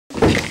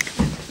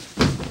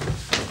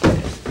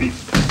What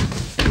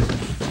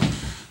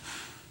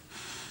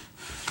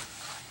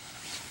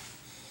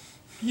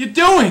are you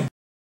doing?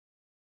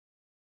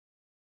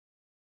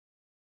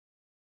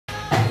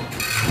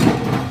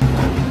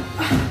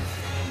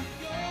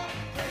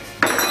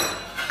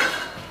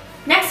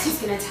 Next, he's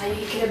gonna tell you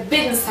he could have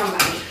bitten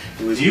somebody.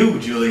 It was you,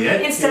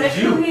 Juliet. Instead of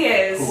who he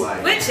is. Who I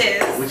am. Which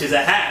is? Which is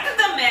a hack.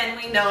 The man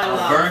we know and A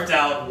love. burnt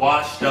out,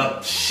 washed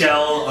up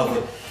shell of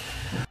a...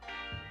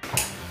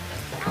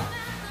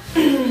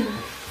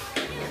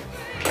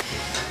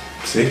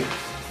 See?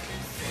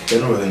 They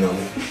don't really know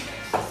me.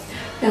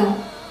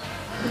 No,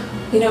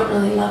 we don't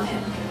really love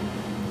him.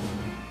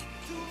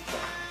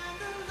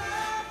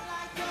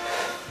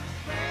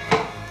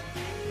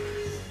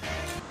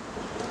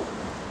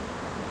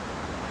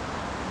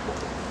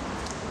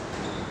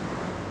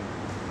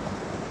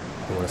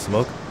 You want to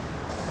smoke?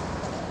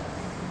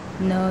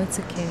 No, it's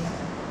okay.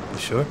 You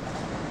sure?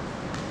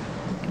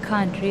 I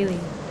can't really.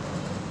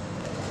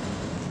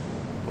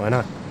 Why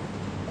not?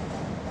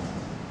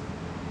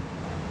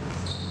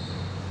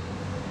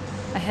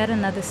 I had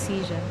another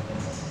seizure.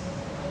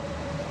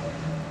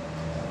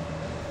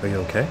 Are you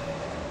okay?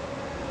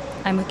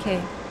 I'm okay.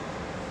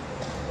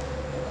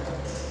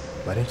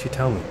 Why didn't you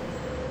tell me?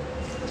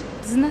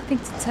 There's nothing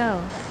to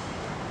tell.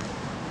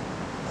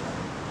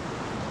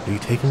 Are you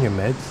taking your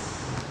meds?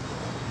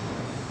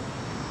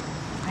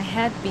 I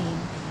had been.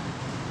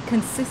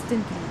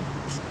 Consistently.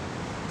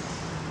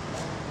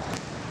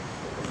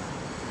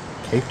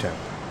 Cape Town,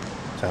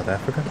 South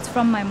Africa? It's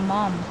from my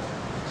mom.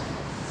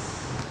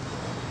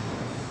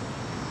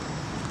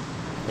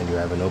 And you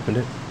haven't opened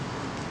it?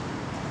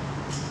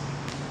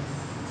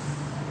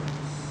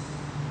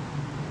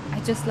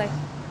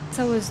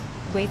 I was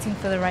waiting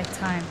for the right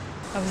time.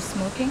 Are we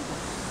smoking?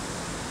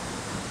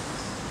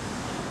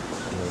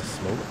 You want to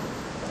smoke?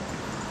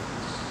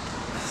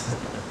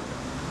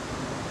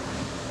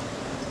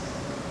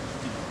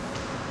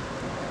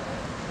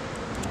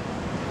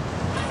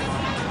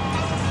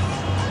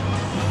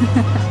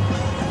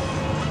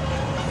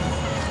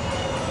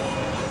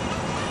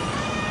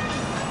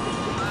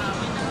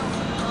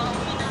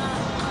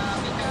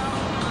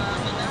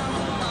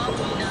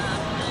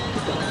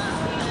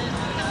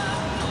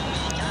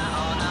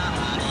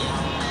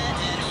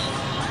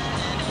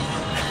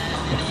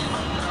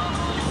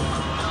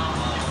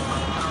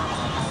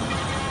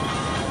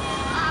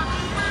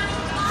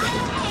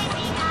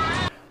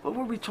 What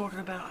were we talking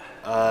about?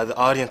 The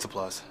audience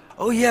applause.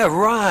 Oh, yeah,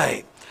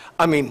 right.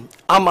 I mean,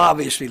 I'm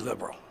obviously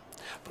liberal,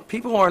 but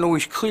people aren't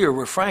always clear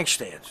where Frank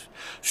stands.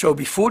 So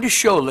before the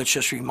show, let's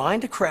just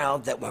remind the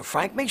crowd that when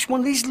Frank makes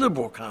one of these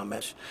liberal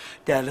comments,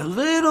 that a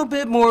little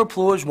bit more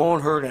applause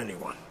won't hurt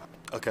anyone.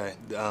 Okay,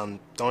 the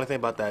only thing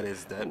about that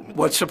is that...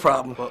 What's the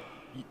problem? Well,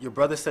 your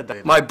brother said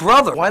that... My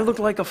brother? Why look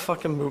like a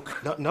fucking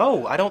mook?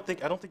 No, I don't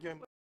think you're...